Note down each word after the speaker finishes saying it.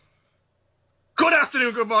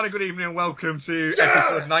afternoon, good morning, good evening, and welcome to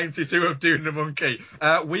episode 92 of Dune the Monkey.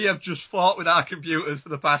 We have just fought with our computers for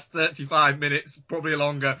the past 35 minutes, probably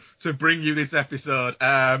longer, to bring you this episode.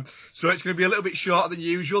 So it's going to be a little bit shorter than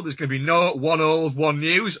usual. There's going to be no one old, one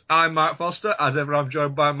news. I'm Mark Foster. As ever, I'm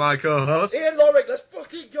joined by my co-host. Ian Lorick, let's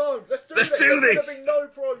fucking go. Let's do this. There's going to be no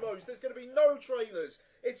promos. There's going to be no trailers.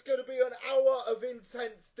 It's going to be an hour of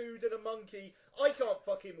intense Dude and a Monkey. I can't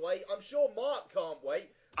fucking wait. I'm sure Mark can't wait.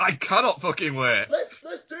 I cannot fucking wait.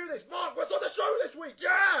 Let's do this. Mark, what's on the show this week?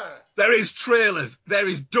 Yeah! There is trailers. There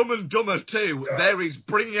is Dumb and Dumber 2. Yes. There is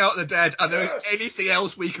Bringing Out the Dead. And there is Yes. anything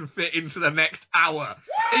else we can fit into the next hour.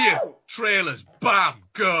 Woo! Ian, trailers. Bam.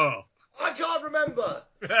 Go. I can't remember.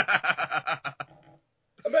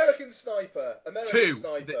 American Sniper. Two.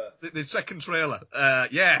 Sniper. The second trailer.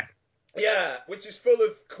 Yeah. Yeah, which is full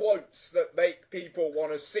of quotes that make people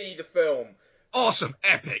want to see the film. Awesome,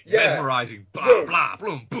 epic, Yeah. mesmerising, blah, Boom. blah,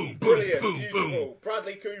 boom, boom, boom, Brilliant, boom, beautiful. boom.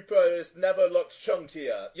 Bradley Cooper has never looked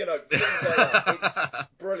chunkier. You know, things like that. It's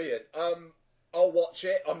brilliant. I'll watch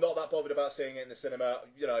it. I'm not that bothered about seeing it in the cinema.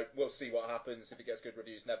 You know, we'll see what happens. If it gets good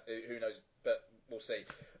reviews, who knows? But we'll see.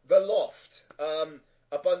 The Loft.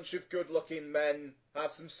 A bunch of good-looking men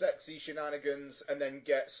have some sexy shenanigans and then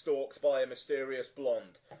get stalked by a mysterious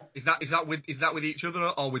blonde. Is that with each other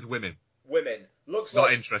or with women? Women. Looks Not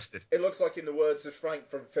like interested. It looks like, in the words of Frank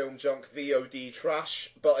from Film Junk, VOD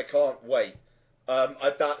trash, but I can't wait.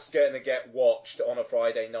 That's going to get watched on a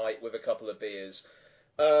Friday night with a couple of beers.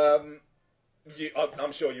 I'm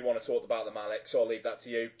sure you want to talk about them, Alex, so I'll leave that to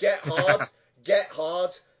you. Get Hard. Get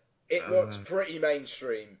Hard. It looks pretty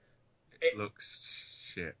mainstream. It looks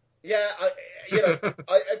shit. Yeah,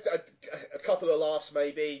 a couple of laughs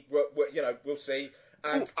maybe. We'll see.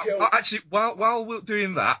 And Actually, while we're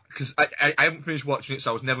doing that, because I haven't finished watching it, so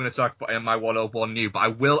I was never going to talk about it in my 101 new, but I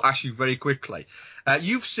will ask you very quickly.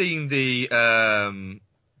 You've seen the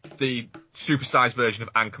supersized version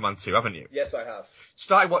of Anchorman 2, haven't you? Yes, I have.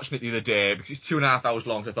 Started watching it the other day because it's 2.5 hours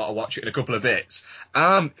long, so I thought I'd watch it in a couple of bits.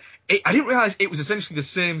 I didn't realise it was essentially the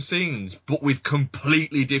same scenes, but with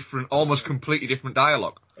almost completely different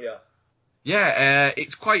dialogue. Yeah. Yeah,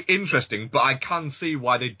 it's quite interesting, but I can see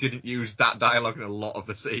why they didn't use that dialogue in a lot of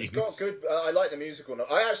the scenes. It's got good. I like the musical.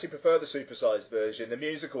 I actually prefer the supersized version. The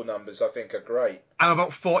musical numbers, I think, are great. I'm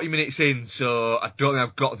about 40 minutes in, so I don't think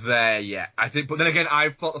I've got there yet. But then again, I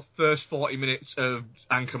thought the first 40 minutes of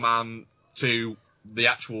Anchorman 2, the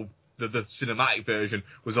actual the cinematic version,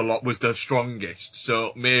 was the strongest.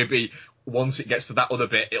 So maybe once it gets to that other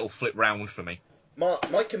bit, it'll flip round for me.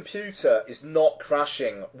 My computer is not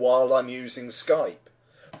crashing while I'm using Skype.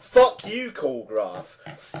 Fuck you, CallGraph.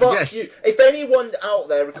 Fuck you. If anyone out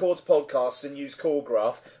there records podcasts and use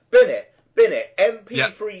CallGraph, bin it.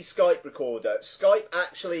 MP3 Skype recorder. Skype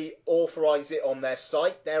actually authorise it on their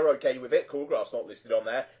site. They're okay with it. CallGraph's not listed on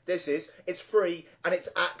there. It's free, and it's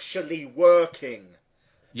actually working.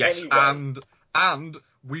 Yes, anyway. and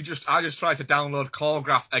I just tried to download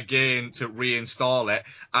CallGraph again to reinstall it,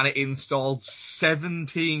 and it installed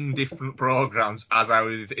 17 different programs as I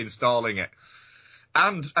was installing it.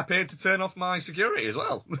 And I paid to turn off my security as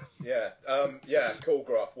well. Yeah,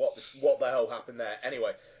 CallGraph. What the hell happened there?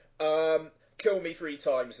 Anyway, Kill Me 3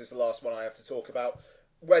 Times is the last one I have to talk about.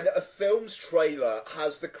 When a film's trailer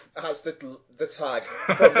has the tag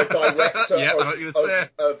from the director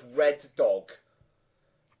of Red Dog.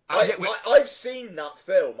 I've seen that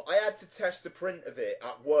film. I had to test the print of it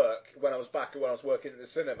at work when I was working at the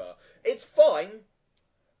cinema. It's fine.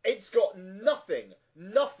 It's got nothing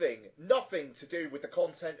to do with the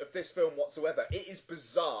content of this film whatsoever. It is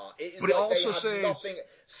bizarre. It is but like it also they had nothing.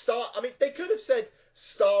 They could have said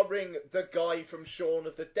starring the guy from Shaun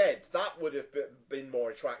of the Dead. That would have been more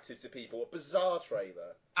attractive to people. A bizarre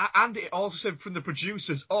trailer. And it also said from the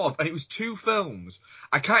producers of, and it was 2 films.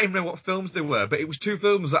 I can't even remember what films they were, but it was 2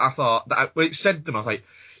 films that I thought, when it said them, I was like,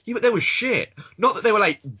 yeah, but they were shit. Not that they were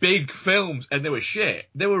like big films and they were shit.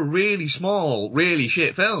 They were really small, really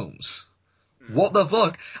shit films. What the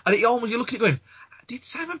fuck? And you look at it going, did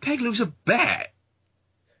Simon Pegg lose a bet?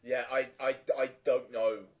 Yeah, I don't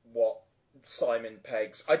know what Simon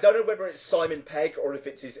Pegg's... I don't know whether it's Simon Pegg or if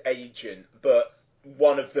it's his agent, but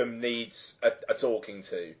one of them needs a talking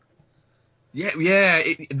to. Yeah,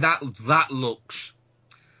 that looks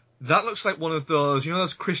like one of those,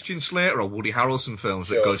 those Christian Slater or Woody Harrelson films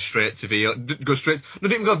that goes straight to VOD,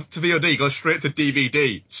 not even go to VOD, goes straight to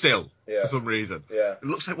DVD still, for some reason. Yeah. It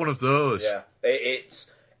looks like one of those. Yeah.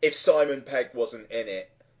 It's, if Simon Pegg wasn't in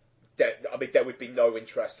it, there would be no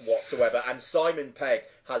interest whatsoever. And Simon Pegg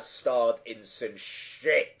has starred in some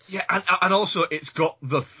shit. Yeah, and also it's got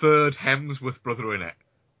the third Hemsworth brother in it.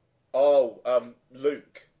 Oh,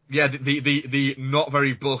 Luke. Yeah, the not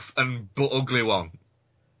very buff and but ugly one.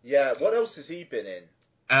 Yeah, what else has he been in?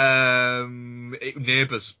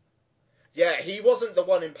 Neighbours. Yeah, he wasn't the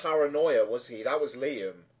one in Paranoia, was he? That was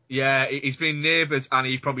Liam. Yeah, he's been Neighbours, and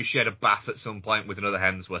he probably shared a bath at some point with another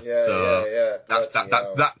Hemsworth. Yeah, so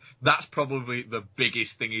yeah. that's probably the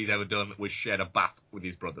biggest thing he's ever done, was shared a bath with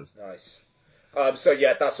his brothers. Nice. So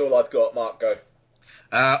yeah, that's all I've got. Mark, go.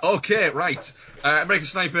 Okay, right. American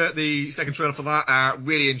Sniper, the second trailer for that,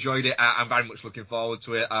 really enjoyed it. I'm very much looking forward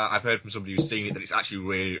to it. I've heard from somebody who's seen it that it's actually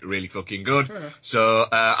really, really fucking good. Mm-hmm. So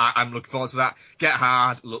I'm looking forward to that. Get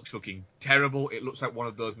Hard looks fucking terrible. It looks like one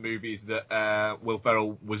of those movies that Will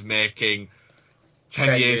Ferrell was making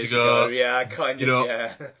 10 years ago. Yeah, kind of,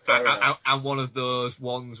 yeah. Fair enough. And one of those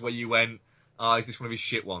ones where you went, oh, is this one of his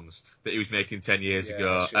shit ones that he was making 10 years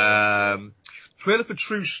ago? Sure. Trailer for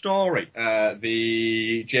True Story,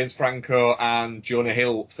 the James Franco and Jonah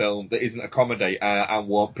Hill film that isn't a comedy and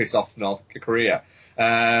won't piss off North Korea.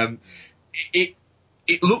 It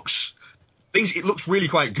looks really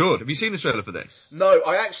quite good. Have you seen the trailer for this? No,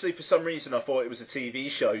 I actually, for some reason, I thought it was a TV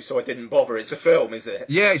show, so I didn't bother. It's a film, is it?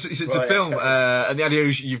 Yeah, it's a film, and the idea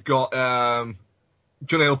is you've got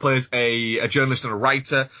Jonah Hill plays a journalist and a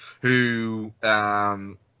writer who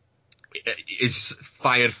is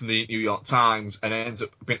fired from the New York Times and ends up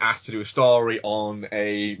being asked to do a story on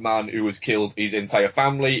a man who has killed his entire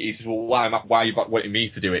family. He says, well, why are you wanting me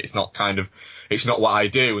to do it? It's not what I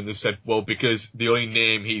do. And they said, well, because the only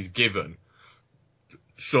name he's given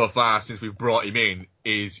so far since we've brought him in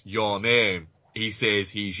is your name. He says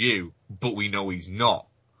he's you, but we know he's not.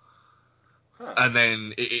 Huh. And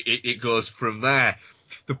then it goes from there.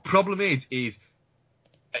 The problem is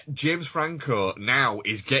James Franco now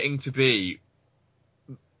is getting to be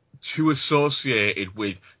too associated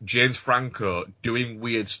with James Franco doing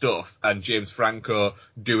weird stuff and James Franco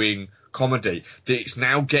doing comedy that it's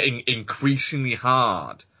now getting increasingly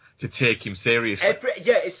hard to take him seriously.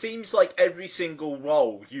 It seems like every single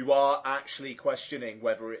role you are actually questioning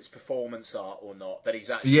whether it's performance art or not, that he's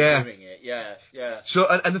actually doing it. Yeah. So,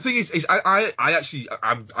 and the thing is I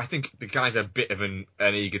think the guy's a bit of an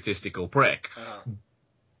egotistical prick. Uh-huh.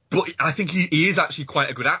 But I think he is actually quite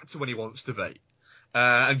a good actor when he wants to be.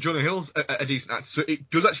 And Jonah Hill's a decent actor, so it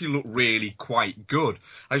does actually look really quite good.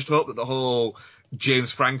 I just hope that the whole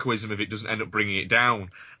James Francoism of it doesn't end up bringing it down.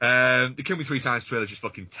 The Kill Me Three Times trailer is just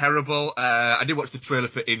fucking terrible. I did watch the trailer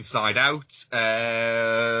for Inside Out.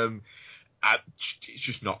 It's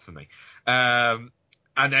just not for me. And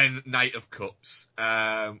then Knight of Cups,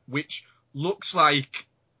 which looks like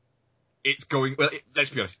it's going... Well, let's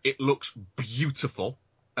be honest, it looks beautiful.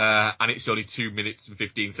 And it's only 2 minutes and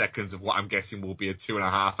 15 seconds of what I'm guessing will be a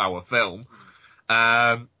 2.5 hour film.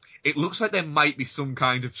 It looks like there might be some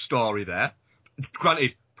kind of story there.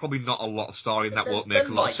 Granted, probably not a lot of story, and that won't make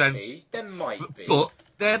a lot of sense. There might be. But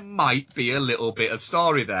there might be a little bit of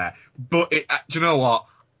story there. But do you know what?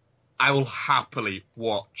 I will happily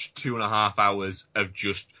watch 2.5 hours of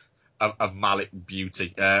just of Malik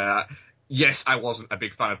beauty. Yes, I wasn't a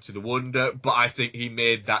big fan of To the Wonder, but I think he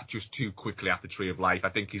made that just too quickly after Tree of Life. I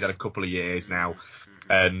think he's had a couple of years now,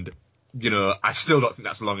 and, I still don't think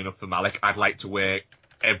that's long enough for Malik. I'd like to wait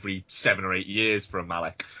every 7 or 8 years for a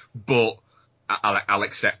Malik, but I'll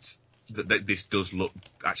accept that this does look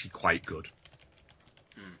actually quite good.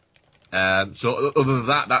 So other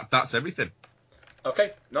than that's everything.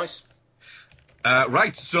 Okay, nice.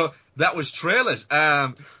 Right, so that was trailers.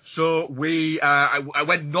 So we're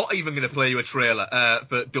not even going to play you a trailer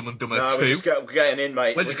for Dumb and Dumber 2. No, we're just getting in,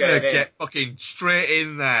 mate. We're just going to get fucking straight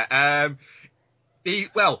in there.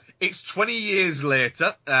 It's 20 years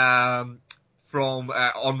later from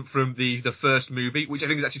the first movie, which I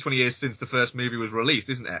think is actually 20 years since the first movie was released,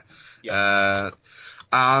 isn't it? Yeah.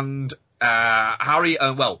 And Harry,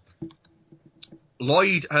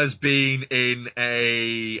 Lloyd has been in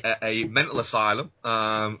a mental asylum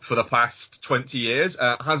for the past 20 years,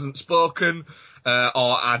 hasn't spoken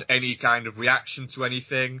or had any kind of reaction to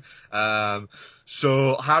anything.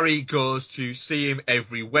 So Harry goes to see him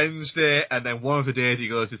every Wednesday, and then one of the days he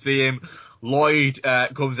goes to see him, Lloyd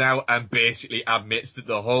comes out and basically admits that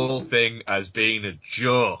the whole thing has been a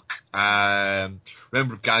joke.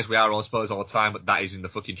 Remember, guys, we are all spoilers all the time, but that is in the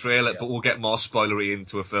fucking trailer. Yeah. But we'll get more spoilery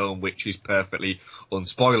into a film which is perfectly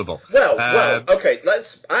unspoilable. Well, okay,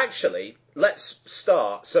 let's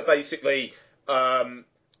start. So basically,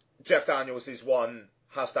 Jeff Daniels is one,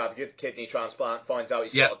 has to have a kidney transplant, finds out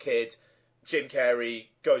he's got a kid. Jim Carrey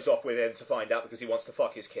goes off with him to find out because he wants to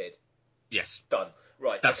fuck his kid. Yes. Done.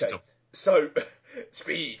 Right, that's okay. It. So,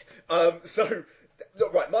 speed. That's the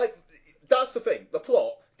thing. The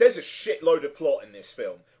plot, there's a shitload of plot in this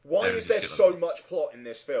film. Why is there so much plot in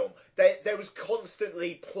this film? There was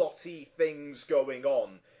constantly plotty things going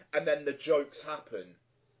on, and then the jokes happen.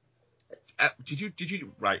 Did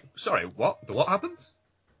you right? Sorry, what? What happens?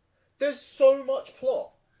 There's so much plot.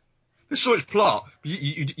 There's so much plot.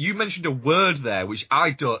 You mentioned a word there which I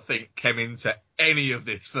don't think came into any of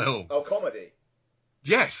this film. Oh, comedy.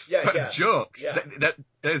 Yes, yeah. Jokes. Yeah.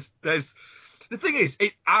 There's the thing is,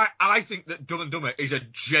 I think that Dumb and Dumber is a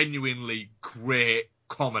genuinely great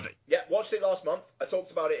comedy. Yeah, watched it last month. I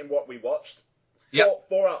talked about it in what we watched.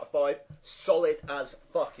 4 out of 5. Solid as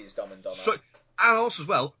fuck is Dumb and Dumber. And also as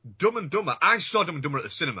well, Dumb and Dumber. I saw Dumb and Dumber at the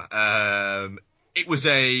cinema. It was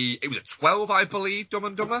a 12, I believe, Dumb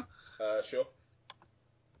and Dumber. Sure.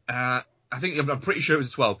 I'm pretty sure it was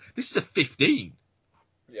a 12. This is a 15.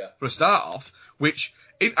 Yeah. For a start off, which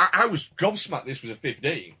I was gobsmacked. This was a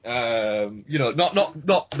 15. Not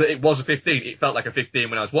that it was a 15. It felt like a 15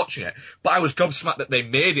 when I was watching it, but I was gobsmacked that they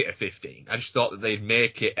made it a 15. I just thought that they'd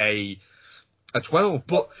make it a 12.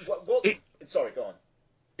 But sorry, go on.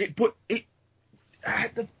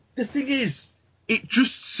 The thing is, it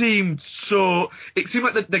just seemed so. It seemed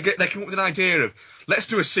like they came up with an idea of, let's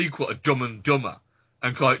do a sequel to Dumb and Dumber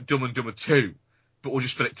and call it Dumb and Dumber 2, but we'll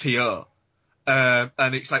just spell it T-O.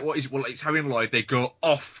 And it's like, it's Harry and Lloyd. They go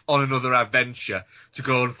off on another adventure to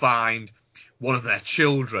go and find one of their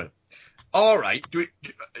children. All right,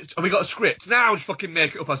 have we got a script? Now just fucking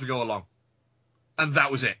make it up as we go along. And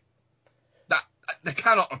that was it. There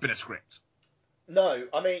cannot have been a script. No,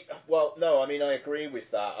 I agree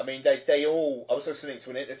with that. I mean, they all. I was listening to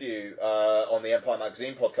an interview on the Empire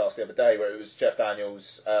Magazine podcast the other day where it was Jeff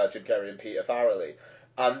Daniels, Jim Carrey, and Peter Farrelly,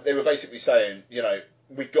 and they were basically saying,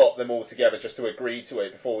 we got them all together just to agree to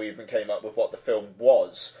it before we even came up with what the film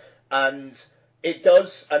was, and it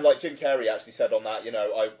does. And like Jim Carrey actually said on that,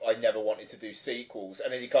 I never wanted to do sequels,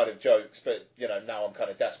 and then he kind of jokes, but now I'm kind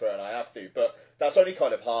of desperate and I have to. But that's only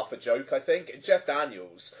kind of half a joke, I think. And Jeff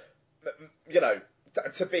Daniels.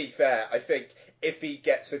 To be fair, I think if he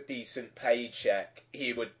gets a decent paycheck,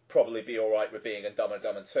 he would probably be all right with being in Dumb and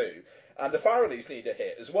Dumber 2. And the Farrellys need a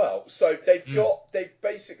hit as well. So they've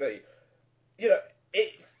basically,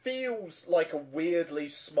 it feels like a weirdly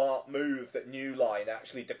smart move that New Line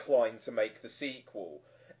actually declined to make the sequel.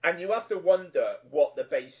 And you have to wonder what the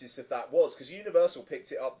basis of that was, because Universal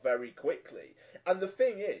picked it up very quickly. And the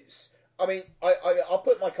thing is, I mean, I'll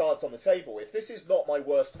put my cards on the table. If this is not my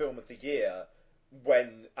worst film of the year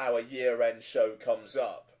when our year-end show comes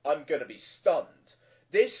up, I'm going to be stunned.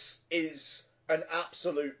 This is an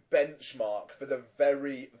absolute benchmark for the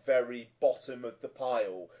very, very bottom of the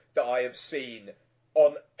pile that I have seen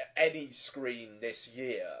on any screen this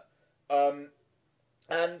year. And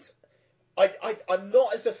I'm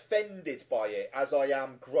not as offended by it as I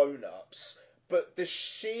am grown-ups, but the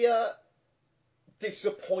sheer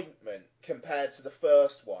disappointment compared to the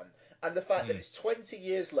first one, and the fact that it's 20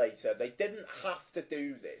 years later, they didn't have to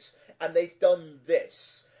do this, and they've done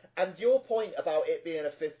this. And your point about it being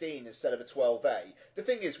a 15 instead of a 12A, the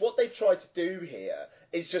thing is, what they've tried to do here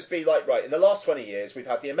is just be like, right, in the last 20 years, we've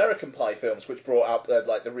had the American Pie films, which brought out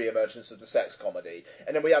the re-emergence of the sex comedy,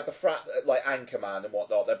 and then we had the frat, like Anchorman and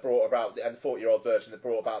whatnot, that brought about, and the 40-year-old virgin that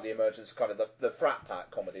brought about the emergence of kind of the frat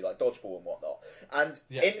pack comedy, like Dodgeball and whatnot. And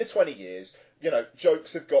in the 20 years,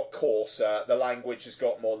 jokes have got coarser, the language has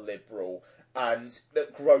got more liberal, and the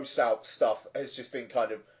gross out stuff has just been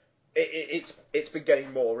kind of, it's been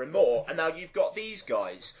getting more and more. And now you've got these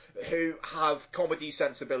guys who have comedy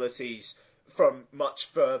sensibilities from much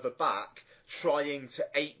further back trying to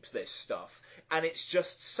ape this stuff. And it's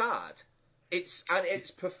just sad. It's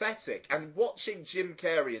pathetic. And watching Jim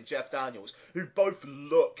Carrey and Jeff Daniels, who both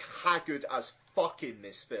look haggard as fuck in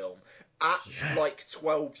this film, act like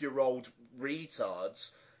 12-year-old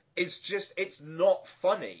retards, it's not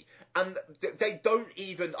funny. And they don't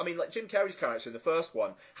even, I mean, like Jim Carrey's character in the first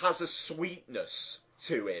one has a sweetness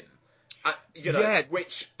to him,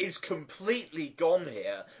 which is completely gone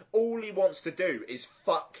here. All he wants to do is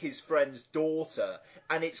fuck his friend's daughter,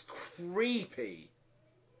 and it's creepy.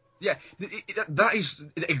 Yeah, that is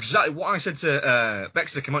exactly what I said to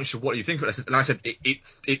Baxter. Came on, she said, "What do you think of it?" And I said,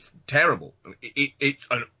 "It's terrible. It's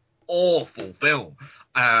an awful film."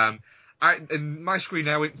 And my screen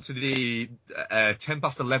now went to the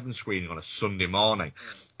 11:10 screening on a Sunday morning,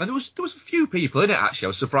 and there was a few people in it. Actually, I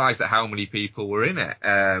was surprised at how many people were in it.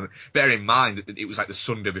 Bear in mind that it was like the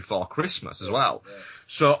Sunday before Christmas as well,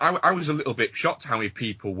 so I was a little bit shocked how many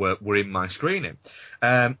people were in my screening.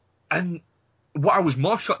 And what I was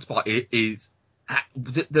more shocked about is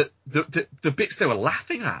the bits they were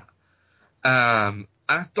laughing at.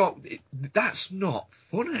 I thought, that's not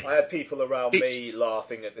funny. I had people around It's, me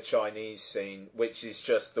laughing at the Chinese scene, which is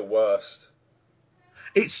just the worst.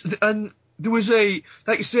 and there was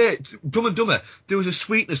like you say, Dumb and Dumber, there was a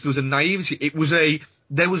sweetness, there was a naivety,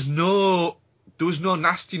 there was no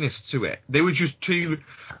nastiness to it. They were just two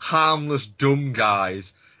harmless, dumb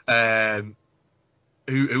guys, who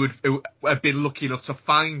had been lucky enough to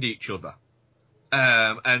find each other.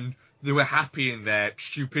 And they were happy in their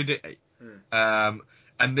stupidity. And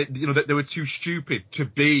they were too stupid to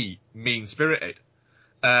be mean-spirited.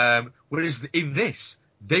 Whereas in this,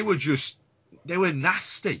 they were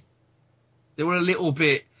nasty. They were a little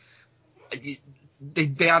bit, they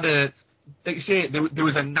had like you say, there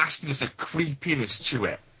was a nastiness, a creepiness to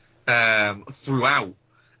it, throughout.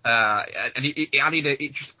 And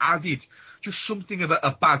it just added just something of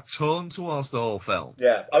a bad tone towards the whole film.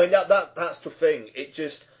 Yeah, I mean that's the thing. It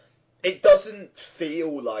doesn't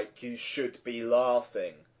feel like you should be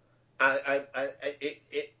laughing, and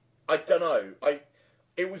I don't know.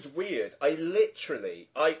 It was weird.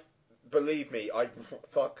 Believe me, I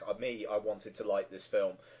wanted to like this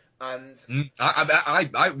film, and We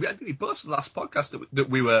posted the last podcast that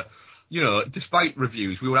we were, despite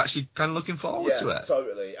reviews, we were actually kind of looking forward to it.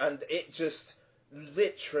 Totally, and it just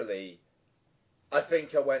literally, I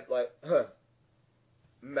think I went like,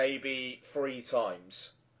 maybe 3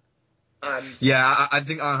 times. And yeah, I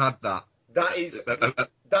think I had that. That is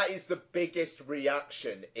the biggest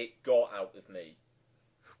reaction it got out of me.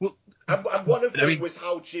 Well, and one of them was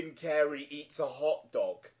how Jim Carrey eats a hot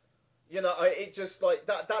dog. It just like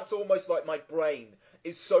that. That's almost like my brain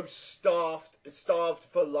is so starved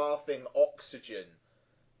for laughing oxygen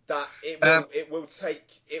that it will take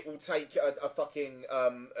a fucking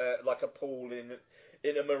like a pool in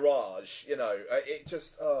a mirage. It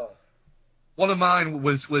just. One of mine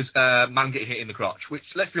was man getting hit in the crotch,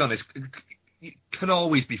 which, let's be honest, can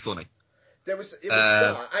always be funny. It was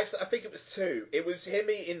that. Actually, I think it was 2. It was him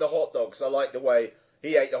eating the hot dogs. I like the way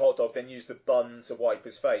he ate the hot dog, then used the bun to wipe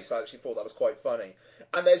his face. I actually thought that was quite funny.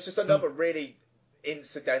 And there's just another really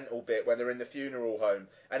incidental bit when they're in the funeral home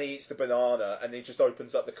and he eats the banana and he just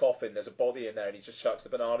opens up the coffin. There's a body in there and he just chucks the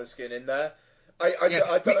banana skin in there.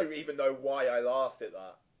 I don't even know why I laughed at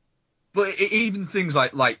that. But even things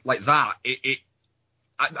like that, the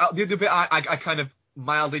bit I kind of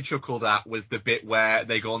mildly chuckled at was the bit where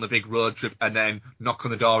they go on the big road trip and then knock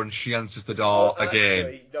on the door and she answers the door again.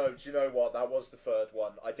 Actually, no, do you know what? That was the third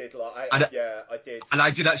one. I did laugh. Yeah, I did. And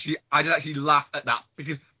I did actually laugh at that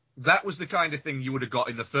because that was the kind of thing you would have got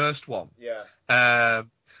in the first one. Yeah. I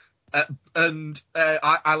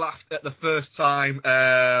laughed at the first time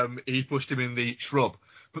he pushed him in the shrub.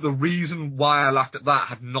 But the reason why I laughed at that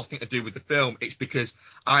had nothing to do with the film. It's because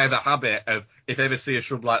I have a habit of, if I ever see a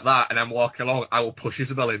shrub like that and I'm walking along, I will push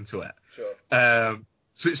Isabel into it. Sure.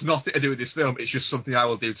 So it's nothing to do with this film. It's just something I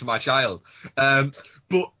will do to my child.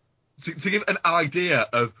 But to give an idea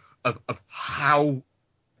of how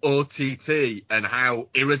OTT and how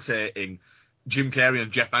irritating Jim Carrey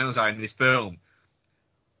and Jeff Daniels are in this film,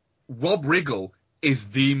 Rob Riggle is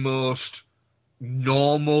the most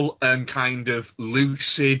normal and kind of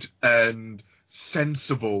lucid and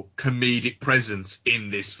sensible comedic presence in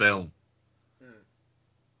this film.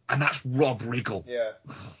 And that's Rob Riggle. Yeah.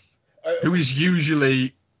 Who is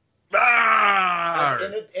usually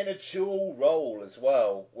in a dual role as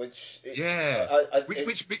well, which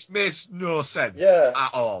makes no sense at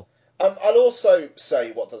all. I'll also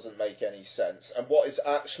say what doesn't make any sense and what has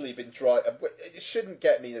actually been it shouldn't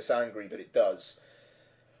get me this angry, but it does.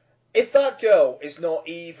 If that girl is not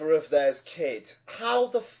either of theirs kid, how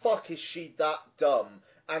the fuck is she that dumb?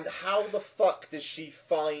 And how the fuck does she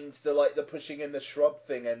find the pushing in the shrub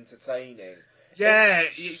thing entertaining? Yeah,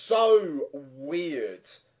 it's so weird.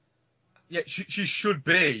 Yeah, she should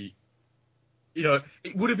be.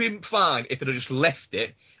 It would have been fine if they'd have just left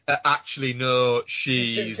it. Actually, no,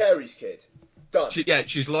 she's Jim Carrey's kid. Done.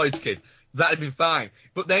 She's Lloyd's kid. That'd have been fine.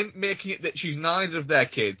 But then making it that she's neither of their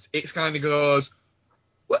kids, it kind of goes.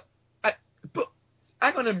 But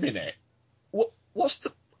hang on a minute. What's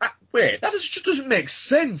the? Wait, that just doesn't make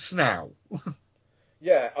sense now.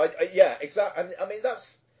 Yeah, exactly. I mean,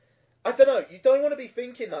 that's. I don't know. You don't want to be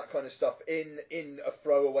thinking that kind of stuff in a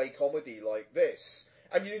throwaway comedy like this,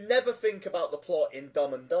 and you never think about the plot in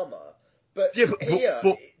Dumb and Dumber. But you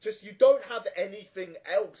don't have anything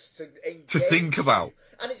else to engage to think about,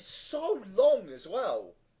 and it's so long as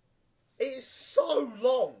well. It is so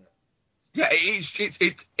long. Yeah,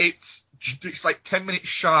 it's like 10 minutes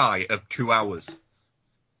shy of 2 hours.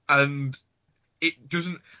 And it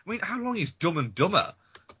doesn't... I mean, how long is Dumb and Dumber?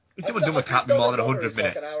 Dumb and Dumber can't be more than 100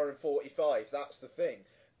 minutes. Like an hour and 45, that's the thing.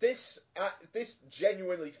 this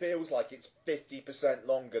genuinely feels like it's 50%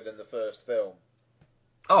 longer than the first film.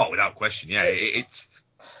 Oh, without question, yeah.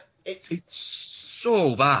 It's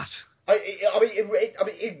so bad.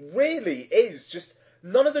 It really is just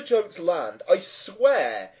none of the jokes land. I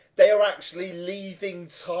swear they are actually leaving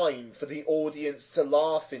time for the audience to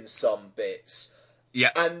laugh in some bits. Yeah.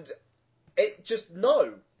 And it just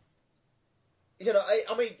no. It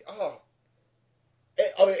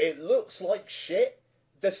looks like shit.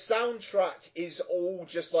 The soundtrack is all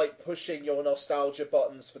just like pushing your nostalgia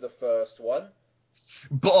buttons for the first one.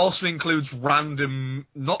 But also includes random,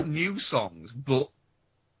 not new songs, but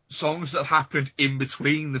songs that happened in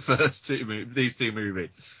between the first these two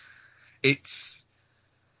movies. It's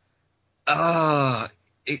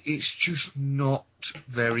it's just not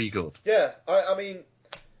very good. Yeah, I mean,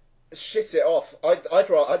 shit it off.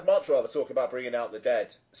 I'd much rather talk about Bringing Out the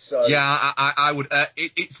Dead. So yeah, I would.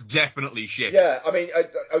 It's definitely shit. yeah, I mean,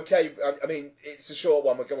 okay. I mean, it's a short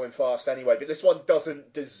one. We're going fast anyway, but this one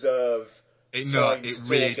doesn't deserve time to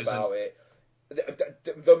really talk about it.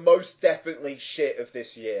 The most definitely shit of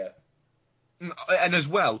this year. And as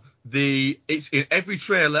well, it's in every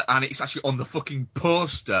trailer, and it's actually on the fucking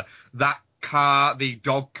poster. That car, the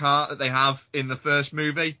dog car that they have in the first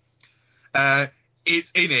movie,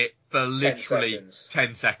 it's in it for literally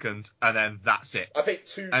 10 seconds, and then that's it. I think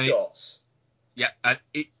two shots. And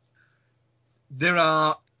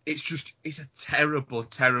it's a terrible,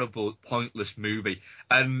 terrible, pointless movie.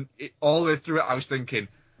 And all the way through it, I was thinking,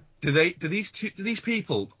 do these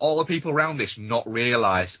people, all the people around this, not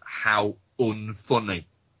realise how unfunny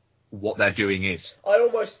what they're doing is? I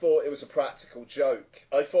almost thought it was a practical joke.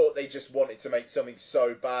 I thought they just wanted to make something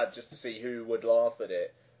so bad just to see who would laugh at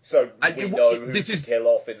it. So we know who to kill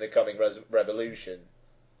off in the coming revolution.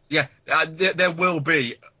 Yeah, there will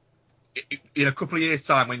be, in a couple of years'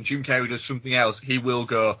 time, when Jim Carrey does something else, he will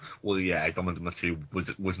go, well, yeah, Dominant 2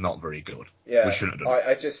 was not very good. Yeah, we shouldn't have done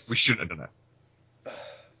it. We shouldn't have done it.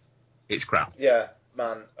 It's crap. Yeah,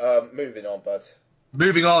 man. Moving on, bud.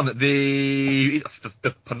 Moving on, the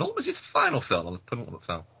penultimate, is it the final film or the penultimate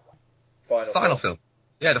film? Final film.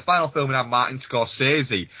 Yeah, the final film in our Martin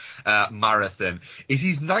Scorsese marathon is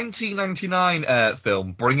his 1999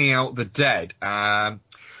 film, Bringing Out the Dead.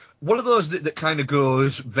 One of those that kind of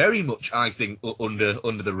goes very much, I think,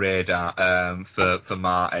 under the radar for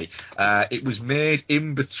Marty. It was made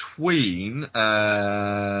in between.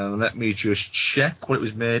 Let me just check what it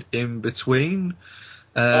was made in between.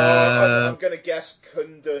 I'm going to guess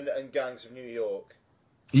Kundun and Gangs of New York.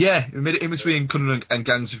 Yeah, we made it in between Kundun and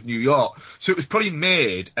Gangs of New York. So it was probably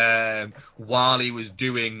made while he was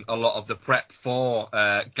doing a lot of the prep for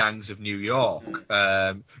Gangs of New York,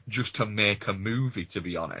 just to make a movie, to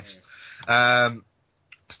be honest.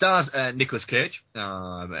 Stars Nicolas Cage.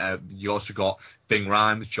 You also got Bing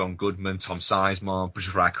Rhymes, John Goodman, Tom Sizemore,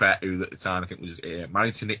 Patricia Arquette, who at the time I think was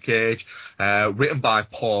married to Nick Cage. Written by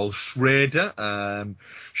Paul Schrader.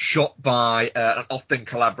 Shot by an often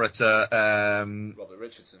collaborator, Robert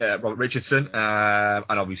Richardson. And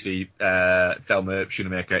obviously, Thelma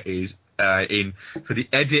Schoonmaker is in for the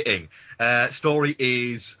editing. Story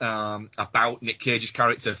is about Nick Cage's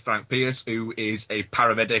character, Frank Pierce, who is a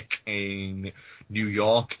paramedic in New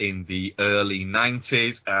York in the early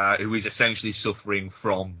 90s, who is essentially suffering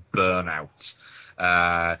from burnout.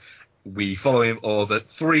 We follow him over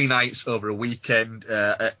 3 nights over a weekend,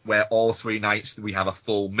 where all 3 nights we have a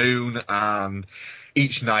full moon, and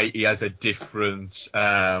each night he has a different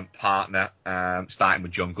partner, starting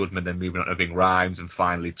with John Goodman, then moving on to Ving Rhames, and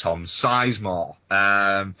finally Tom Sizemore.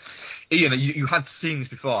 Ian, you had seen this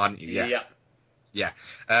before, hadn't you? Yeah.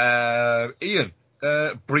 Ian,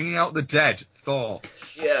 Bringing Out the Dead, thoughts?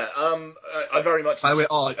 Yeah, I very much... By the way,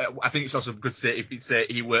 I think it's also good to say,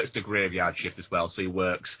 he works the graveyard shift as well, so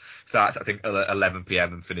starts, I think, at 11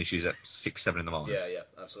 p.m. and finishes at 6, 7 in the morning. Yeah,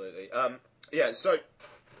 absolutely. So...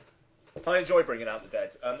 I enjoy Bringing Out the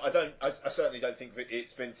Dead. I certainly don't think that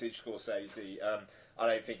it's vintage Scorsese. I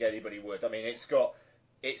don't think anybody would. I mean, it's got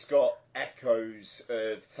echoes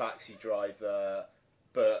of Taxi Driver,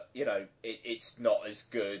 but it's not as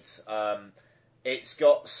good. It's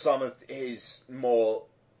got some of his more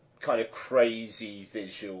kind of crazy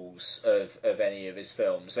visuals of any of his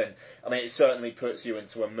films, and I mean, it certainly puts you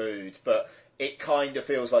into a mood. But it kind of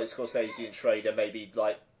feels like Scorsese and Schrader maybe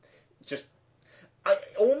like just.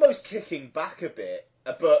 Almost kicking back a bit,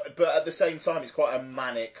 but at the same time, it's quite a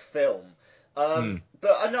manic film. But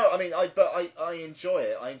I know, I mean, I enjoy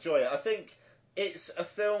it. I think it's a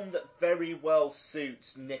film that very well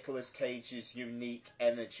suits Nicolas Cage's unique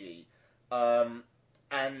energy, and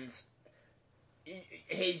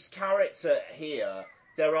his character here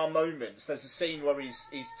there are moments. There's a scene where he's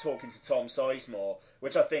talking to Tom Sizemore,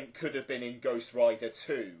 which I think could have been in Ghost Rider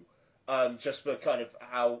 2, just for kind of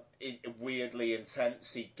how weirdly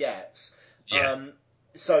intense he gets. Yeah.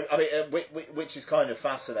 So I mean, which is kind of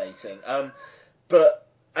fascinating. But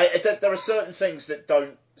there are certain things that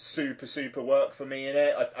don't super work for me in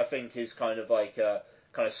it. I think his kind of like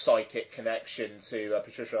kind of psychic connection to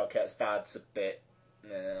Patricia Arquette's dad's a bit.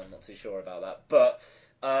 I'm not too sure about that, but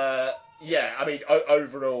yeah, I mean,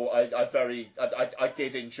 overall, I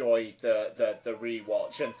did enjoy the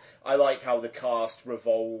rewatch, and I like how the cast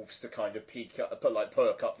revolves to kind of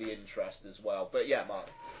perk up the interest as well. But yeah, Mark.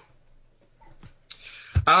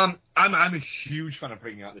 I'm a huge fan of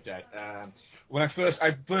Bringing Out the Dead. When I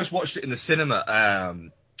first watched it in the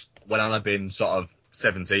cinema, when I'd been sort of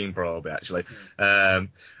 17 probably actually,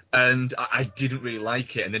 and I didn't really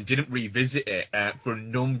like it, and then didn't revisit it for a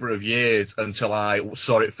number of years until I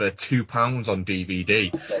saw it for £2 on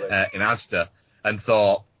DVD in Asda, and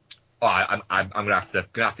thought, oh, I'm gonna have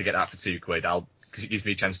to get that for £2, because it gives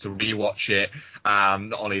me a chance to rewatch it.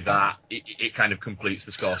 Not only that, it kind of completes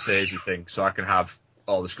the Scorsese thing, so I can have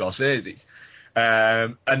all the Scorseses.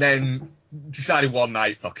 And then decided one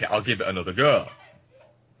night, fuck it, I'll give it another go.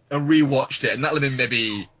 And rewatched it, and that'll have been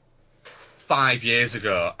maybe 5 years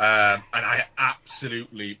ago, and I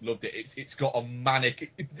absolutely loved it. It's got a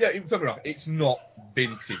manic. Don't get me wrong, it's not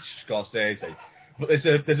vintage Scorsese, but there's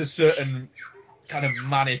a certain kind of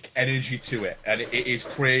manic energy to it, and it is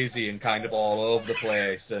crazy and kind of all over the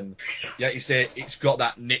place. And yeah, you say it's got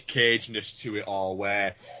that Nick Cage-ness to it all,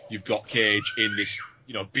 where you've got Cage in this,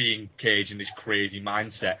 being Cage in this crazy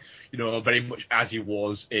mindset, very much as he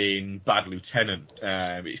was in Bad Lieutenant.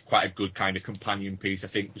 It's quite a good kind of companion piece, I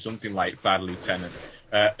think, for something like Bad Lieutenant,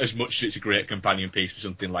 as much as it's a great companion piece for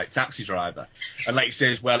something like Taxi Driver. And like you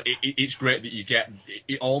say as well, it's great that you get,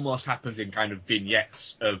 it almost happens in kind of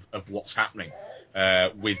vignettes of what's happening.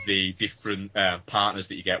 With the different partners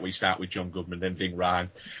that you get. We start with John Goodman, then Ving Rhames,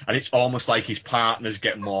 and it's almost like his partners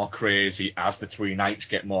get more crazy as the three knights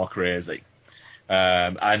get more crazy.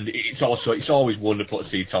 And it's always wonderful to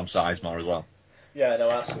see Tom Sizemore as well. Yeah, no,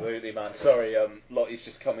 absolutely, man. Sorry, Lottie's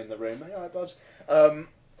just come in the room. Hey, all right, Bubs.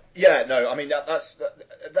 Yeah, no, I mean that's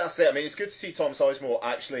it. I mean, it's good to see Tom Sizemore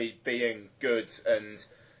actually being good and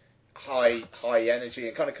high energy,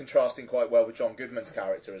 and kind of contrasting quite well with John Goodman's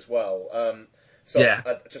character as well. So, yeah.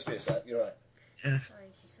 Just be a sec. You're right. Yeah. Sorry,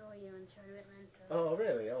 she saw you and tried to get mental. Oh,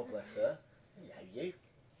 really? Oh, bless her. Hello, you.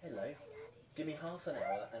 Hello. Give me half an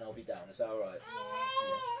hour and I'll be down. Is that all right?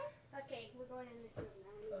 Yeah. Okay, we're going in this room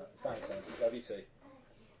now. Thanks, son. Love you too.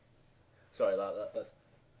 Sorry about that, bud.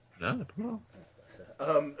 No, no problem.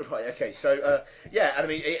 Right, okay, so yeah, and I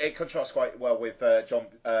mean it contrasts quite well with John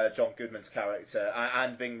Goodman's character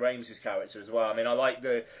and Ving Rhames' character as well. I mean,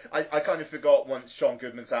 I kind of forgot once John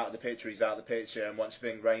Goodman's out of the picture, he's out of the picture, and once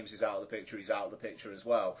Ving Rhames is out of the picture, he's out of the picture as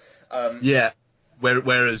well. Yeah.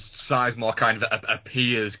 Whereas Sizemore kind of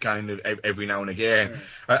appears kind of every now and again,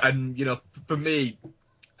 and for me,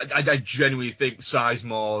 I genuinely think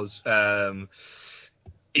Sizemore's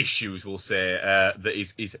issues, we'll say, that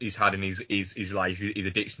he's had in his life, his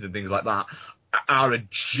addictions and things like that, are a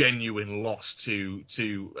genuine loss to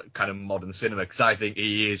kind of modern cinema, because I think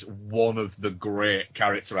he is one of the great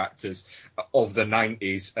character actors of the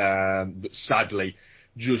 90s that sadly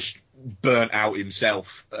just burnt out himself,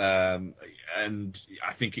 and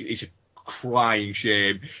I think it's a crying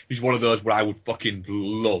shame. He's one of those where I would fucking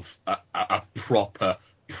love a proper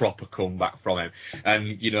comeback from him.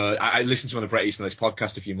 And I listened to one of Bret Easton Ellis'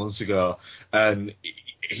 podcast a few months ago, and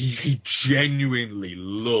he genuinely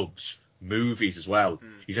loves movies as well.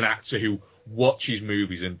 He's an actor who watches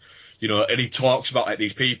movies, and and he talks about like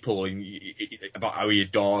these people, and about how he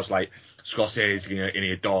adores like Scorsese, and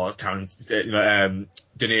he adores De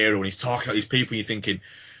Niro, and he's talking about these people, and you're thinking,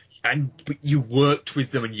 but you worked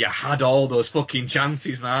with them and you had all those fucking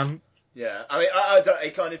chances, man. Yeah, I mean,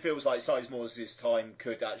 it kind of feels like Sizemore's time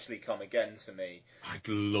could actually come again to me. I'd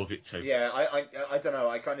love it to. Yeah, I don't know.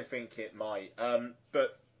 I kind of think it might.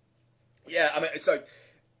 But yeah, I mean, so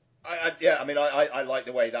I like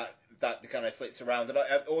the way that kind of flits around, and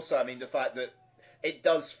I mean the fact that it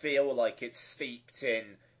does feel like it's steeped in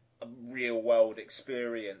a real world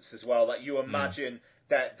experience as well. Like you imagine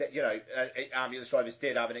that ambulance drivers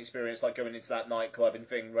did have an experience like going into that nightclub in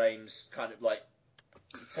Ving Rhames, kind of like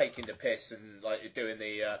taking the piss and like doing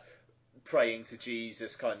the praying to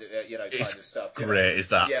Jesus kind of kind of stuff. Great, is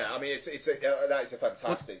that? Yeah, I mean that is a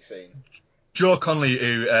fantastic scene. Joe Connolly,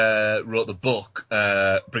 who wrote the book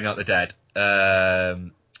Bring Out the Dead,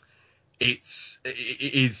 it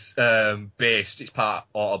is based. It's part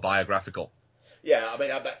autobiographical. Yeah, I mean,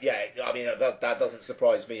 that doesn't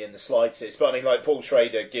surprise me in the slightest. But I mean, like Paul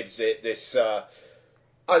Schrader gives it this, I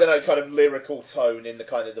don't know, kind of lyrical tone in the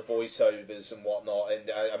kind of the voiceovers and whatnot, and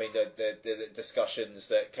I mean the discussions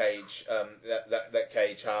that Cage that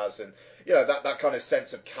Cage has, and that kind of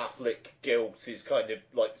sense of Catholic guilt is kind of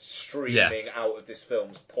like streaming out of this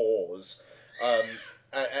film's pores.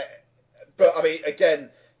 But I mean, again,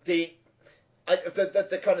 the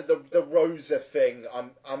kind of the Rosa thing,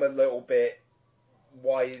 I'm a little bit.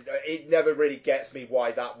 Why it never really gets me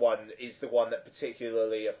why that one is the one that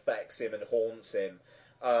particularly affects him and haunts him.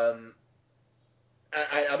 I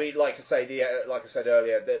mean, like I said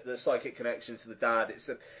earlier, the psychic connection to the dad.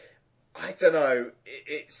 I don't know.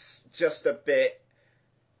 It's just a bit.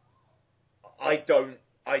 I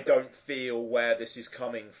don't feel where this is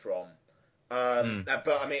coming from. But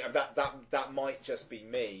I mean, that might just be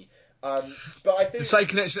me. But I do. The same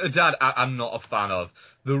connection to the dad, I'm not a fan of.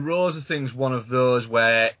 The Rosa thing's one of those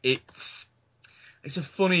where it's a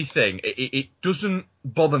funny thing. It doesn't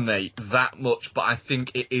bother me that much, but I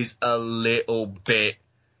think it is a little bit.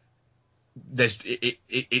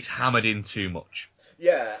 It's hammered in too much.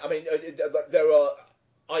 Yeah, I mean, there are.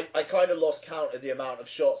 I kind of lost count of the amount of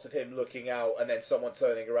shots of him looking out and then someone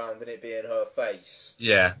turning around and it being her face.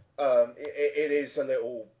 Yeah. It is a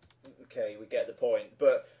little. Okay, we get the point,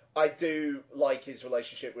 but I do like his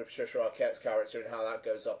relationship with Patricia Arquette's character and how that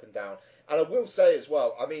goes up and down. And I will say as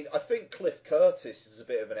well, I mean, I think Cliff Curtis is a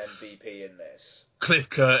bit of an MVP in this. Cliff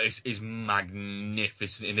Curtis is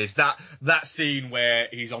magnificent in this. That scene where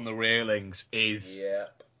he's on the railings is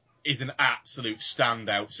an absolute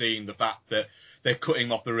standout scene. The fact that they're cutting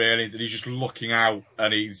him off the railings and he's just looking out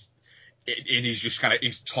and he's just kind of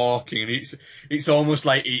he's talking, and it's almost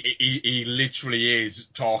like he literally is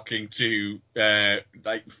talking to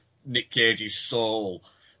like Nick Cage's soul.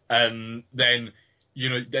 Then then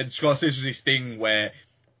Scorsese is this thing where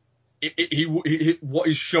he what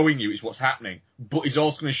he's showing you is what's happening, but he's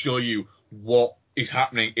also going to show you what is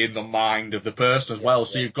happening in the mind of the person as well.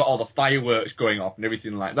 So you've got all the fireworks going off and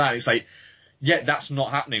everything like that. It's like, yeah, that's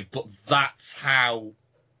not happening, but that's how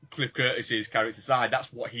Cliff Curtis's character side.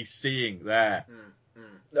 That's what he's seeing there.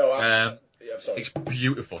 No, I'm sorry. It's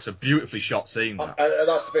beautiful. It's a beautifully shot scene. And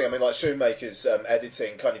that's the thing. I mean, like Shoemaker's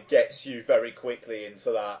editing kind of gets you very quickly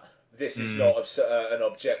into that. This is not an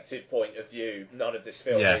objective point of view. None of this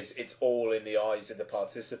film is. It's all in the eyes of the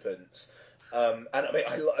participants. And I mean,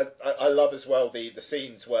 I love as well the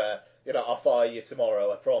scenes where I'll fire you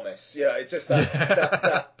tomorrow, I promise. It's just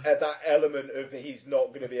that element of he's not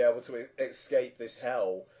going to be able to escape this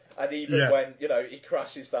hell. And even when he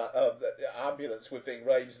crashes that ambulance with Ving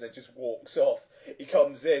Rhames and it just walks off, he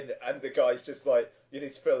comes in and the guy's just like, you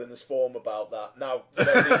need to fill in this form about that. Now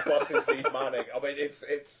these buses need manning. I mean,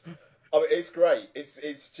 it's great.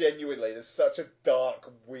 It's genuinely, there's such a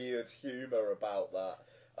dark, weird humour about that.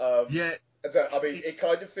 I mean, it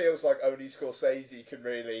kind of feels like only Scorsese can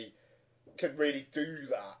really do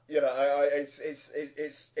that.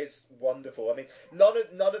 It's wonderful. I mean,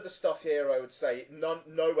 none of the stuff here, I would say, no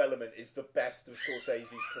element is the best of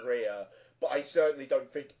Scorsese's career, but I certainly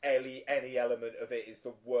don't think any element of it is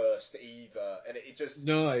the worst either. And it just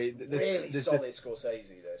really solid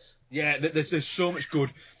Scorsese. This. Yeah, there's so much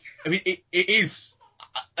good. I mean, it is.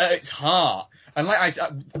 It's hard, and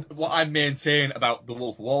what I maintain about The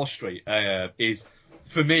Wolf of Wall Street is,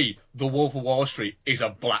 for me, The Wolf of Wall Street is a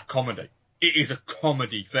black comedy. It is a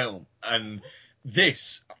comedy film, and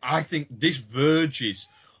I think this verges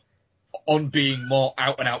on being more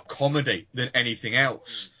out and out comedy than anything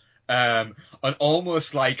else, and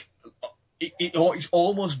almost like it's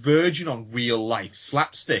almost verging on real life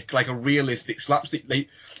slapstick, like a realistic slapstick. The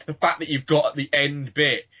fact that you've got at the end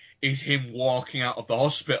bit is him walking out of the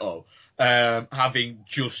hospital, having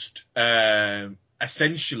just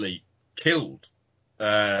essentially killed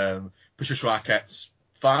Patricia Arquette's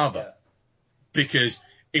father, because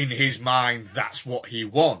in his mind that's what he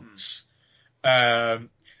wants. And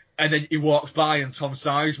then he walks by and Tom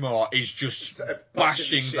Sizemore is just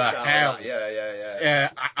bashing the hell.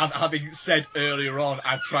 And having said earlier on,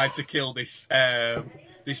 I've tried to kill this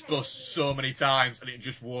bus so many times and it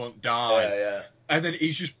just won't die. And then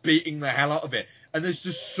he's just beating the hell out of it. And there's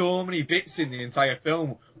just so many bits in the entire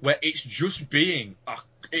film where it's just being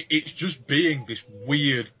this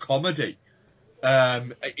weird comedy.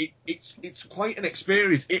 It's quite an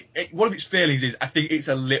experience. One of its failings is I think it's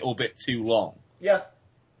a little bit too long. Yeah.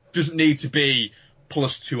 Doesn't need to be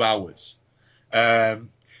plus 2 hours.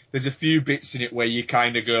 There's a few bits in it where you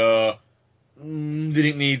kind of go,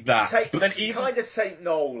 didn't need that. But then take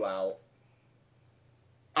Noel out.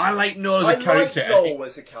 I like Noel I as a character. like Noel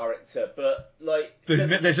as a character, but like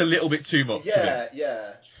There's a little bit too much.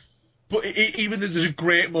 Yeah. But even though there's a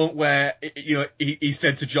great moment where he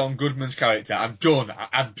said to John Goodman's character, "I'm done.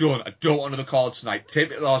 I'm done. I don't want another call tonight. Take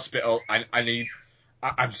me to the hospital.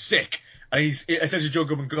 I'm sick." And essentially John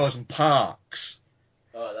Goodman goes and parks.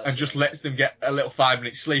 And just lets them get a little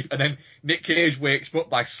 5-minute sleep. And then Nick Cage wakes up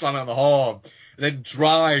by slamming on the horn. And then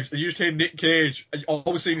drives. And you just hear Nick Cage. And all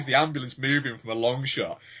we see is the ambulance moving from a long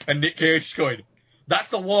shot. And Nick Cage is going, "That's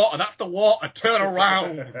the water. That's the water. Turn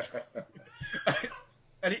around."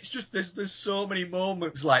 And it's just, there's so many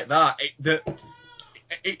moments like that.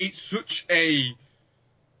 It's such a...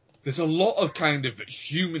 There's a lot of kind of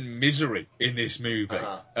human misery in this movie.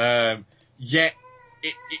 Yet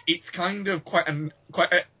it's kind of quite an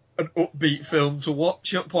upbeat film to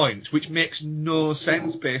watch at points, which makes no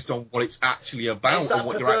sense based on what it's actually about and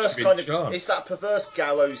what you're actually being shown. It's that perverse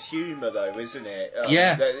gallows humour, though, isn't it?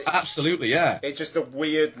 Absolutely, yeah. It's just the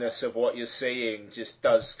weirdness of what you're seeing just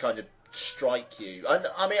does kind of strike you. And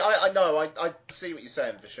I mean, I know, I see what you're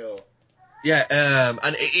saying for sure. Yeah,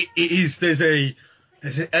 and it is, there's an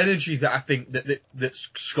energy that I think that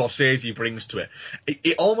Scorsese brings to it.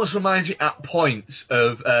 It almost reminds me at points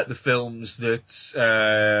of the films that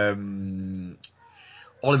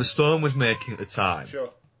Oliver Stone was making at the time. Sure.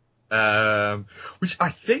 Which I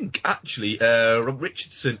think actually Rob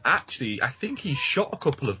Richardson I think he shot a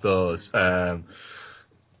couple of those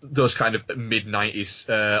kind of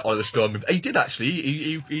mid-90s Oliver Stone movies. He did actually.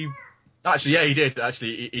 He did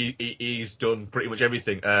actually. He's done pretty much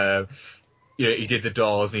everything. He did The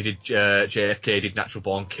Doors, and he did JFK, he did Natural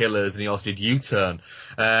Born Killers, and he also did U-Turn.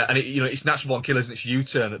 And it's Natural Born Killers and it's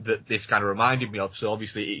U-Turn that this kind of reminded me of. So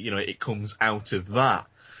obviously, it comes out of that.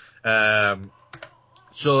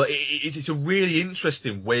 So it's a really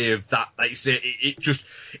interesting way of that. Like you say,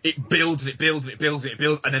 it builds and it builds and it builds and it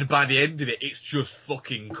builds, and then by the end of it, it's just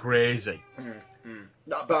fucking crazy.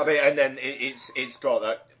 No, but I mean, and then it's got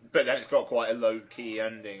that. But then it's got quite a low-key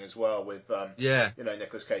ending as well with,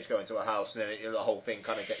 Nicolas Cage going to a house and then the whole thing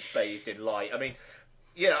kind of gets bathed in light. I mean,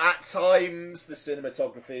 at times the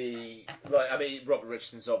cinematography, Robert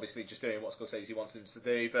Richardson's obviously just doing what Scorsese wants him to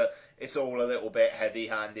do, but it's all a little bit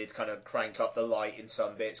heavy-handed, kind of crank up the light in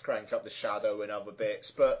some bits, crank up the shadow in other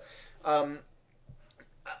bits, but I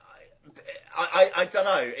don't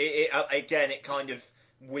know. It kind of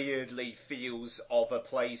weirdly feels of a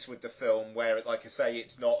place with the film where, like I say,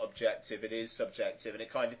 it's not objective, it is subjective, and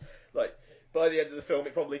it kind of, like, by the end of the film,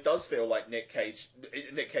 it probably does feel like Nick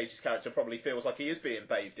Cage's character probably feels like he is being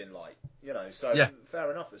bathed in light, so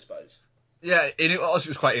fair enough, I suppose. Yeah, it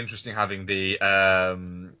was quite interesting having the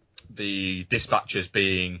dispatchers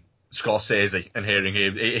being Scorsese and hearing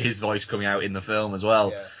his voice coming out in the film as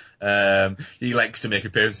well. Yeah. He likes to make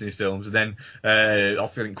appearances in his films, and then I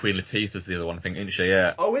also think Queen Latifah's the other one, I think, isn't she?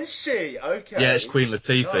 Yeah. Oh, is she? Okay. Yeah, it's Queen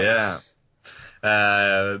Latifah. Nice.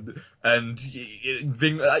 Yeah. And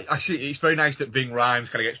actually, it's very nice that Ving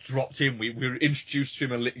Rhames kind of gets dropped in. We were introduced to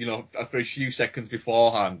him, for a few seconds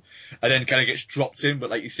beforehand, and then kind of gets dropped in.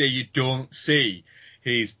 But like you say, you don't see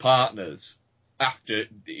his partners after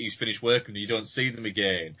he's finished working. You don't see them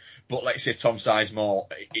again. But like you say, Tom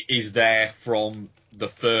Sizemore is there from the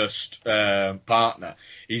first partner.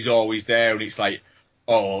 He's always there, and it's like,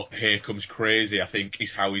 oh, here comes Crazy, I think,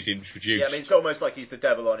 is how he's introduced. Yeah, I mean, it's almost like he's the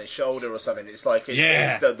devil on his shoulder or something. It's like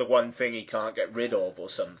it's the one thing he can't get rid of or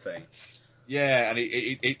something. Yeah, and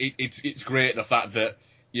it's great, the fact that,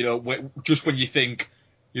 just when you think,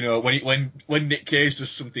 when Nick Cage does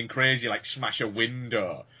something crazy like smash a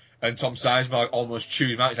window, and Tom Sizemore almost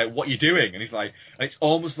chews him out, he's like, "What are you doing?" And he's like, and it's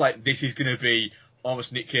almost like this is going to be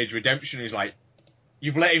almost Nick Cage redemption. He's like,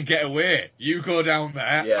 "You've let him get away. You go down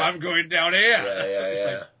there. Yeah. I'm going down here."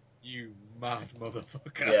 Yeah. Like, you mad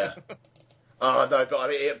motherfucker. Yeah. Oh no, but I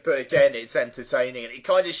mean, but again, it's entertaining, and it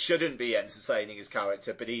kind of shouldn't be entertaining his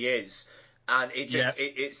character, but he is, and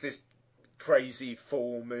it's this crazy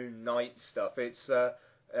full moon night stuff. It's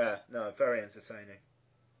very entertaining.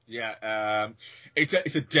 Yeah, it's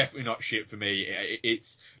a definitely not shit for me.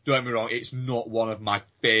 It's, don't get me wrong, it's not one of my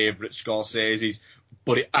favourite Scorsese's,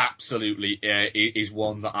 but it absolutely is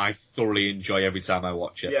one that I thoroughly enjoy every time I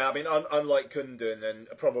watch it. Yeah, I mean, unlike Kundun, and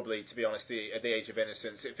probably, to be honest, At the Age of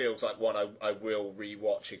Innocence, it feels like one I will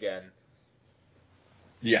re-watch again.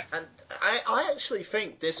 Yeah. And I actually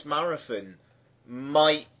think this marathon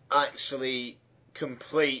might actually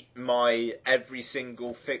complete my every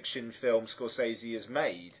single fiction film Scorsese has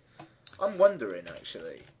made. I'm wondering,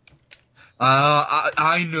 actually.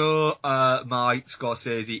 I know my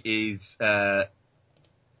Scorsese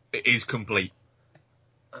is complete.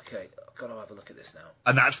 Okay, gotta have a look at this now.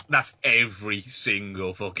 And that's every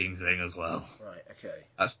single fucking thing as well. Right, okay.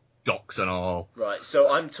 That's docs and all. Right,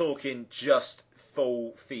 so I'm talking just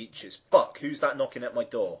full features. Fuck, who's that knocking at my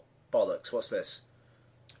door? Bollocks, what's this?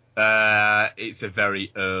 It's a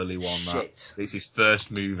very early one. Shit. It's his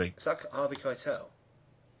first movie. Is that Harvey Keitel?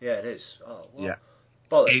 Yeah, it is. Oh, well. Yeah.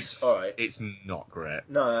 Bollocks, alright. It's not great.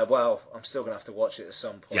 No, well, I'm still going to have to watch it at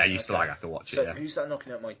some point. Yeah, you still have to watch it, So, yeah. who's that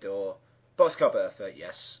knocking at my door? Boxcar Bertha,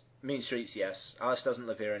 yes. Mean Streets, yes. Alice Doesn't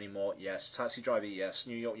Live Here Anymore, yes. Taxi Driver, yes.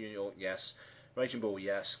 New York, yes. Raging Bull,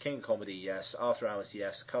 yes. King of Comedy, yes. After Hours,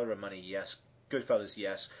 yes. Colour of Money, yes. Goodfellas,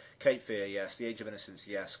 yes. Cape Fear, yes. The Age of Innocence,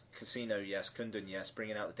 yes. Casino, yes. Kundun, yes.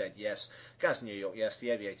 Bringing Out the Dead, yes. Gas New York, yes. The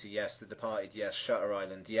Aviator, yes. The Departed, yes. Shutter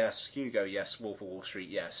Island, yes. Hugo, yes. Wolf of Wall Street,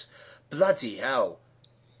 yes. Bloody hell.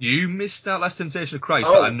 You missed out Last Temptation of Christ,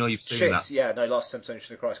 but I know you've seen that. Yeah, no, Last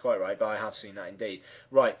Temptation of Christ, quite right, but I have seen that indeed.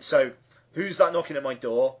 Right, so, who's that knocking at my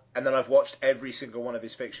door? And then I've watched every single one of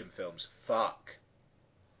his fiction films. Fuck.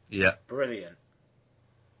 Yeah. Brilliant.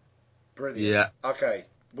 Yeah. Okay,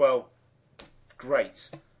 well, great.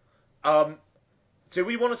 Do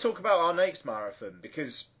we want to talk about our next marathon?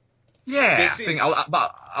 Because I think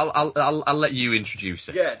I'll let you introduce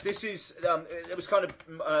it. Yeah, this is it was kind of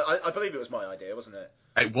I believe it was my idea, wasn't it?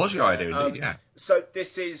 It was your idea, indeed. Yeah. So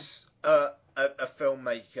this is a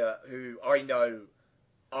filmmaker who I know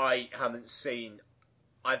I haven't seen.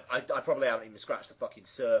 I probably haven't even scratched the fucking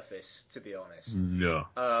surface, to be honest. No.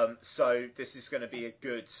 So this is going to be a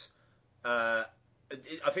good. I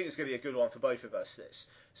think it's going to be a good one for both of us. This.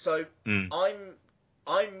 So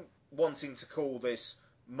I'm wanting to call this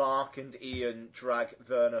Mark and Ian drag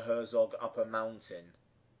Werner Herzog up a mountain.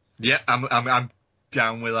 Yeah, I'm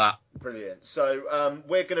down with that. Brilliant. So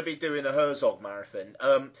we're going to be doing a Herzog marathon.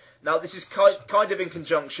 Now this is kind of in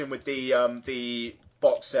conjunction with the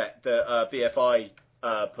box set that BFI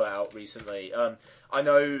put out recently. I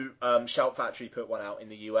know Shout Factory put one out in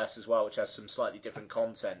the US as well, which has some slightly different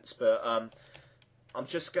contents. But I'm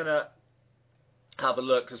just gonna have a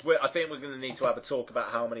look because I think we're going to need to have a talk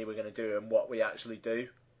about how many we're going to do and what we actually do.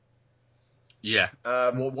 Yeah.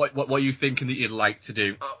 What are you thinking that you'd like to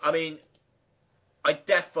do? I mean, I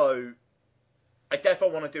defo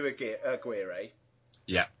want to do a Guire.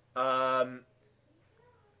 Yeah. I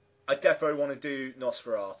defo want to do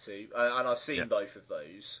Nosferatu, and I've seen both of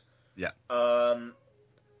those. Yeah. I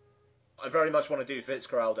very much want to do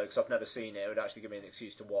Fitzcarraldo because I've never seen it. It would actually give me an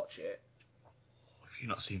excuse to watch it. Have you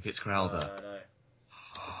not seen Fitzcarraldo? No.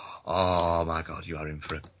 Oh my God, you are in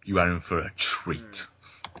for a treat.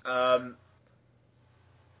 And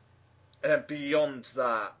then beyond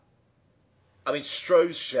that, I mean,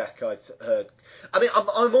 Strozek, I've heard. I mean,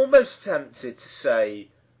 I'm almost tempted to say,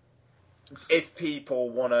 if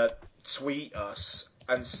people want to tweet us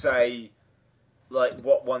and say, like,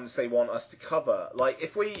 what ones they want us to cover.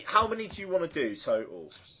 Like, how many do you want to do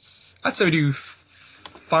total? I'd say we do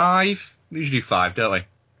 5. We usually do 5, don't we? Do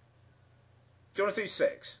you want to do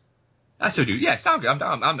 6? I'd say we do. Yeah, sound good.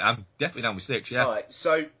 I'm definitely down with 6, yeah. Alright,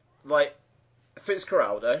 so, like,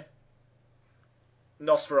 Fitzcarraldo,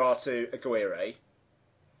 Nosferatu, Aguirre.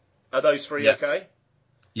 Are those 3 okay?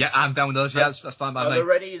 Yeah, I'm down with those. Yeah, that's fine by me. Are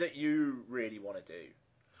there any that you really want to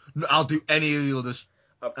do? I'll do any of the others.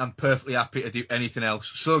 Okay. I'm perfectly happy to do anything else.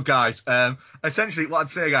 So, guys, essentially what I'd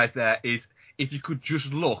say, guys, there is if you could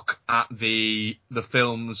just look at the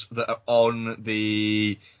films that are on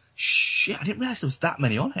the... Shit, I didn't realise there was that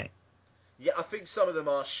many on it. Yeah, I think some of them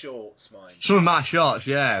are shorts, mine. Some of them are shorts,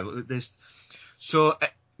 yeah. So,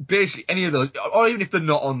 basically, any of those, or even if they're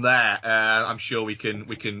not on there, I'm sure we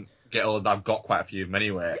can get all of them. I've got quite a few of them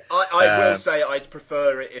anyway. I will say I'd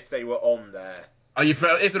prefer it if they were on there. Oh, if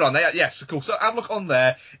they're on there, yes, cool. So have a look on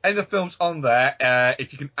there. Any of the films on there,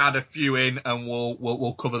 if you can add a few in, and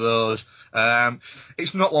we'll cover those.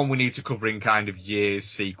 It's not one we need to cover in kind of years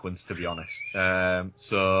sequence, to be honest.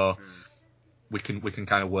 So we can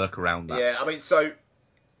kind of work around that. Yeah, I mean, so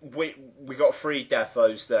we got 3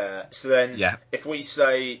 defos there. So then, if we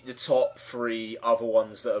say the top 3 other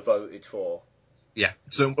ones that are voted for. Yeah,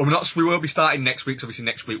 so we won't be starting next week, so obviously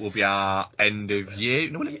next week will be our end of year.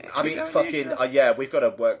 No, I mean, we've got to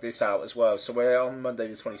work this out as well. So we're on Monday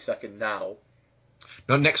the 22nd now.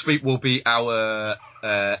 No, next week will be our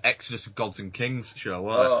Exodus of Gods and Kings show,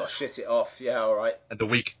 won't it? Oh, shit it off. Yeah, all right. And the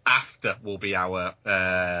week after will be our,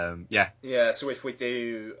 Yeah, so if we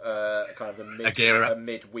do kind of a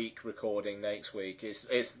midweek recording next week,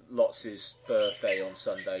 it's Lotz's birthday on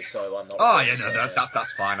Sunday, so I'm not... Oh, yeah, no,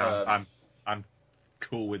 that's fine. I'm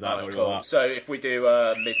cool with that. Right, cool. So if we do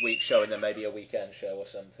a midweek show and then maybe a weekend show or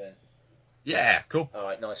something. Yeah, cool. All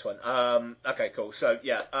right, nice one. Okay, cool. So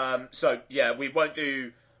we won't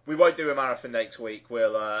do we won't do a marathon next week.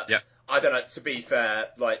 We'll. Yep. I don't know. To be fair,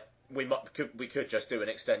 like we could just do an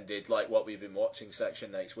extended like what we've been watching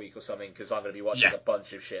section next week or something, because I'm going to be watching a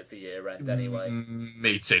bunch of shit for year end anyway.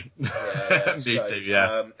 Me too. Yeah. Me too.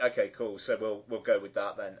 Yeah. Okay. Cool. So we'll go with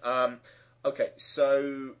that then. Okay.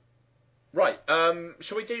 So right.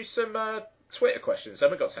 Shall we do some Twitter questions?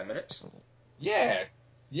 Then we've got 10 minutes.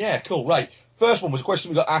 Yeah, cool. Right. First one was a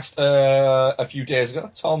question we got asked a few days ago.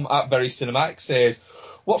 Tom at Very Cinematic says,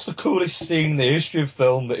 what's the coolest scene in the history of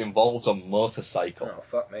film that involves a motorcycle? Oh,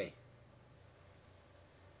 fuck me.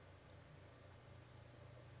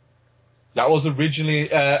 That was originally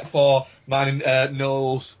for mine and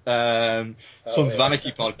Noel's Sons of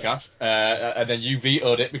Anarchy podcast, and then you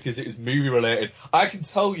vetoed it because it was movie related. I can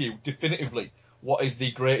tell you definitively what is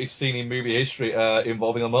the greatest scene in movie history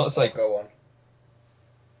involving a motorcycle. Go on.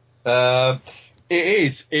 It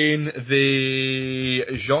is in the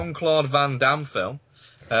Jean-Claude Van Damme film,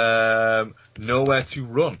 Nowhere to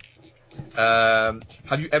Run.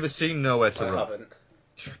 Have you ever seen Nowhere to Run? I haven't.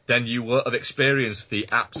 Then you will have experienced the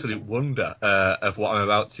absolute wonder of what I'm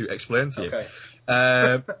about to explain to you.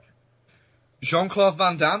 Okay. Jean-Claude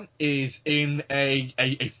Van Damme is in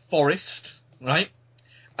a forest, right?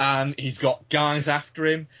 And he's got guys after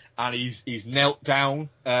him, and he's knelt down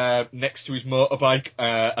next to his motorbike,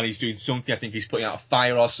 and he's doing something. I think he's putting out a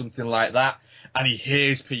fire or something like that, and he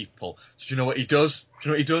hears people. So do you know what he does?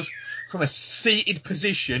 From a seated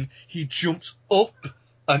position, he jumps up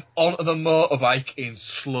and onto the motorbike in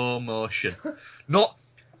slow motion.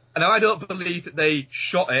 And I don't believe that they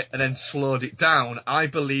shot it and then slowed it down. I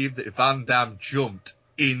believe that Van Damme jumped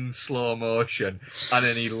in slow motion and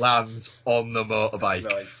then he lands on the motorbike.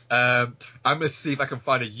 Nice. I'm going to see if I can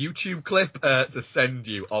find a YouTube clip to send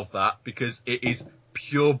you of that, because it is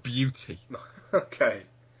pure beauty. Okay.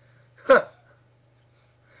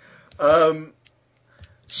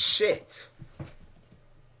 Shit.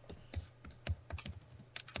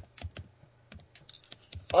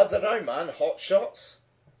 I don't know, man. Hot Shots?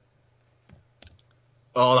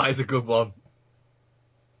 Oh, that is a good one.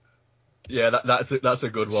 Yeah, that's a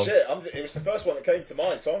good one. Shit, it was the first one that came to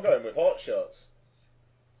mind, so I'm going with Hot Shots.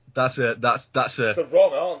 That's a. It's the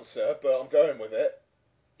wrong answer, but I'm going with it.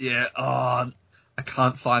 Yeah. Oh, I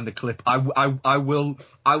can't find the clip. I will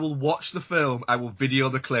watch the film. I will video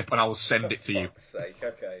the clip and I will send it to you. For fuck's sake,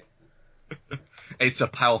 okay. It's a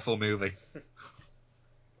powerful movie.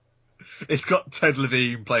 It's got Ted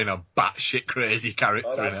Levine playing a batshit crazy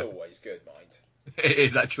character Oh, that's in it. always good, mind. It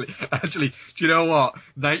is actually. Do you know what?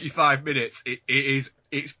 95 minutes. It's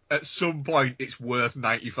at some point it's worth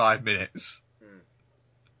 95 minutes.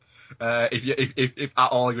 If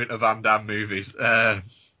at all you're into Van Damme movies,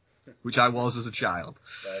 which I was as a child.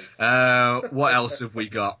 Nice. What else have we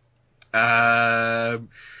got?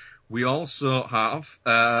 We also have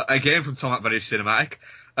again from Tom at Very Cinematic.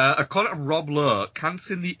 According to Rob Lowe,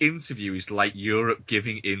 cancelling the interview is like Europe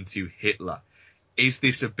giving in to Hitler. Is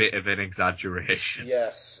this a bit of an exaggeration?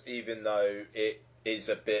 Yes, even though it is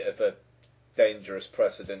a bit of a dangerous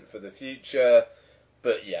precedent for the future,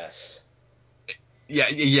 but yes.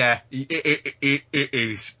 Yeah, it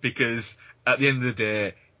is, because at the end of the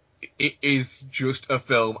day, it is just a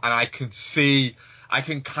film, and I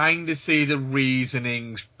can kind of see the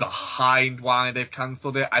reasonings behind why they've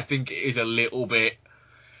cancelled it. I think it is a little bit,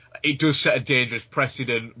 it does set a dangerous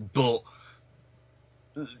precedent, but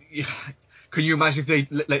can you imagine if they,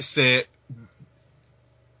 let's say,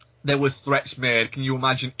 there were threats made, can you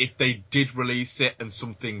imagine if they did release it and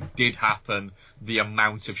something did happen, the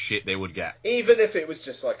amount of shit they would get? Even if it was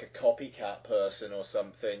just like a copycat person or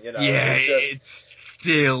something, you know. Yeah, it's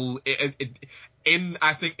still...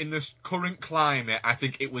 I think in this current climate, I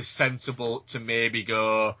think it was sensible to maybe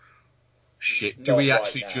go, shit, do Not we right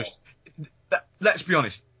actually now. just... Let's be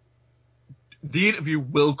honest. The interview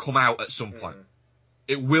will come out at some point.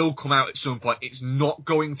 It will come out at some point. It's not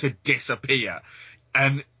going to disappear.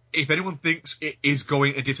 And if anyone thinks it is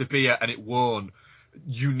going to disappear and it won't,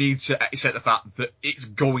 you need to accept the fact that it's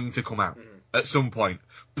going to come out at some point.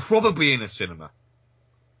 Probably in a cinema.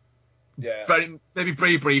 Yeah. Maybe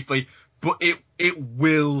very briefly, but it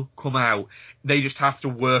will come out. They just have to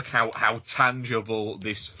work out how tangible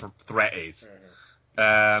this threat is.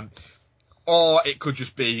 Or it could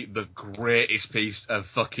just be the greatest piece of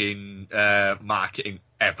fucking marketing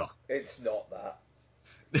ever. It's not that.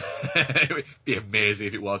 It would be amazing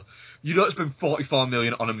if it was. You don't spend 44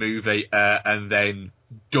 million on a movie and then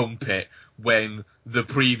dump it when the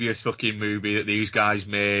previous fucking movie that these guys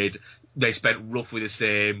made, they spent roughly the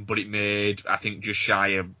same, but it made, I think, just shy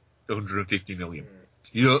of 150 million.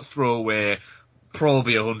 You don't throw away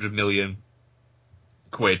probably 100 million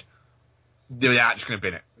quid They're just going to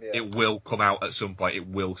bin it. Yeah. It will come out at some point. It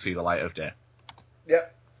will see the light of day.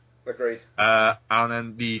 Yep. Agreed. And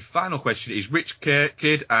then the final question is Rich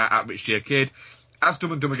Kid at Rich J Kid. As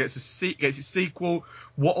Dumb and Dumber gets its sequel,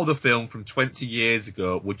 what other film from 20 years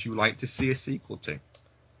ago would you like to see a sequel to?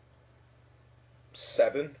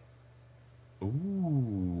 7.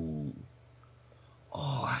 Ooh.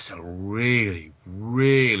 Oh, that's a really,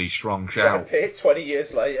 really strong shout. Brad Pitt 20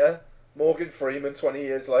 years later. Morgan Freeman 20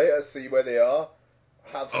 years later. See where they are.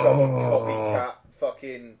 Have someone copycat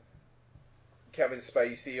fucking Kevin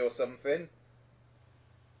Spacey or something.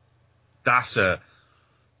 That's a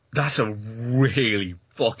really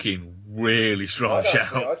fucking really strong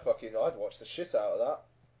shout. I'd watch the shit out of that.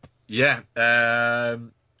 Yeah.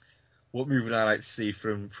 What movie would I like to see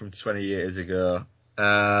from 20 years ago?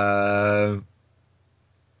 I'm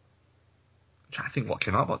trying to think what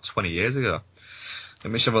came out about 20 years ago.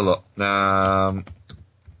 Let me just have a look.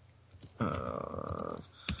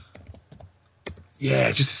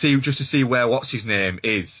 Yeah, just to see where what's his name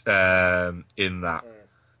is in that.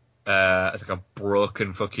 It's like a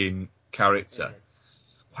broken fucking character.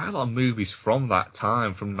 Quite a lot of movies from that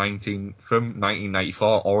time, from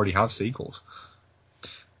 1994, already have sequels.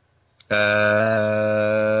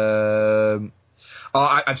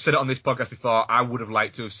 I've said it on this podcast before. I would have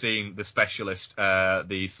liked to have seen The Specialist,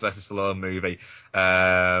 the Sylvester Stallone movie,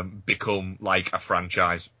 become like a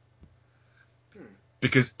franchise,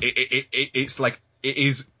 because it's like it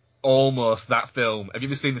is almost that film. Have you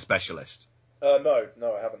ever seen The Specialist? No,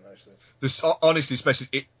 I haven't actually. Honestly,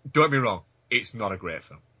 don't get me wrong, it's not a great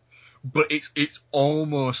film, but it's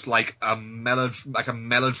almost like a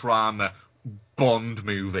melodrama Bond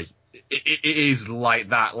movie. It is like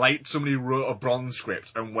that. Like somebody wrote a Bond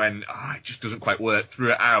script and when it just doesn't quite work,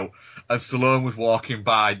 threw it out. And Stallone was walking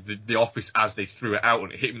by the office as they threw it out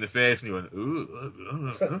and it hit him in the face and he went, ooh.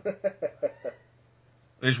 And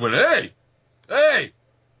he just went, hey,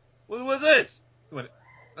 what's this? He went,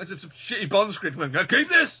 that's some shitty Bond script. He went, can I keep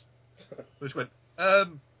this? And he just went,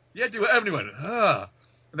 yeah, do whatever. And he went, And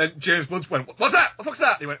then James Bond went, what's that? What the fuck's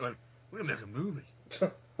that? And he went, we're going to make a movie.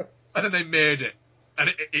 And then they made it. And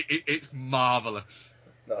it's marvellous.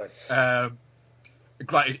 Nice.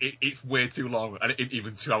 Granted, it's way too long, and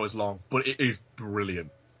even 2 hours long, but it is brilliant.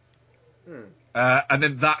 And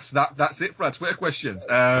then that's it for our Twitter questions.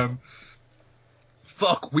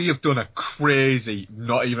 Fuck, we have done a crazy,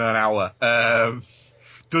 not even an hour.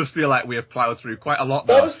 Does feel like we have ploughed through quite a lot.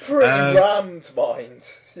 That was pretty rammed, mind.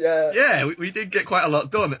 Yeah. Yeah, we did get quite a lot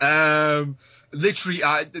done. Literally,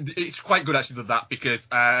 it's quite good actually with that because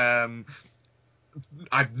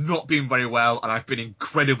I've not been very well and I've been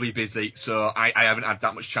incredibly busy, so I haven't had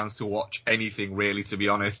that much chance to watch anything really, to be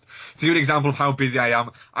honest. To give you an example of how busy I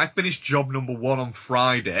am, I finished job number 1 on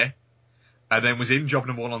Friday, and then was in job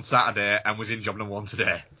number 1 on Saturday, and was in job number 1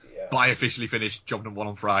 today. Yeah. But I officially finished job number 1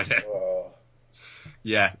 on Friday. Oh.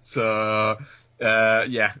 Yeah, so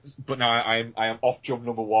yeah, but now I am off job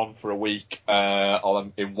number 1 for a week,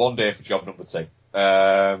 I'm in 1 day for job number 2.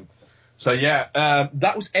 So yeah,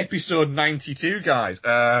 that was episode 92, guys.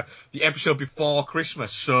 The episode before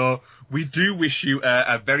Christmas. So we do wish you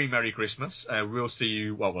a very Merry Christmas. We'll see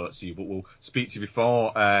you, well, we won't see you, but we'll speak to you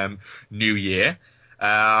before New Year.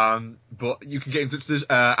 But you can get in touch with us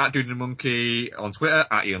at Dude and the Monkey on Twitter,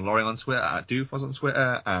 at Ian Loring on Twitter, at Doofus on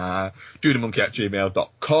Twitter,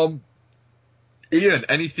 dudeandthemonkey@gmail.com. Ian,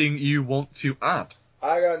 anything you want to add?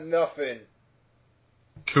 I got nothing.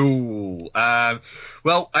 Cool.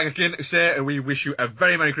 Well, again, say we wish you a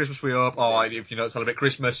very Merry Christmas, we hope, or if you don't celebrate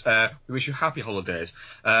Christmas, we wish you happy holidays.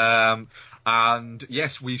 And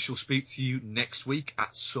yes, we shall speak to you next week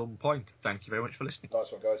at some point. Thank you very much for listening.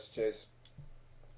 Nice one, guys. Cheers.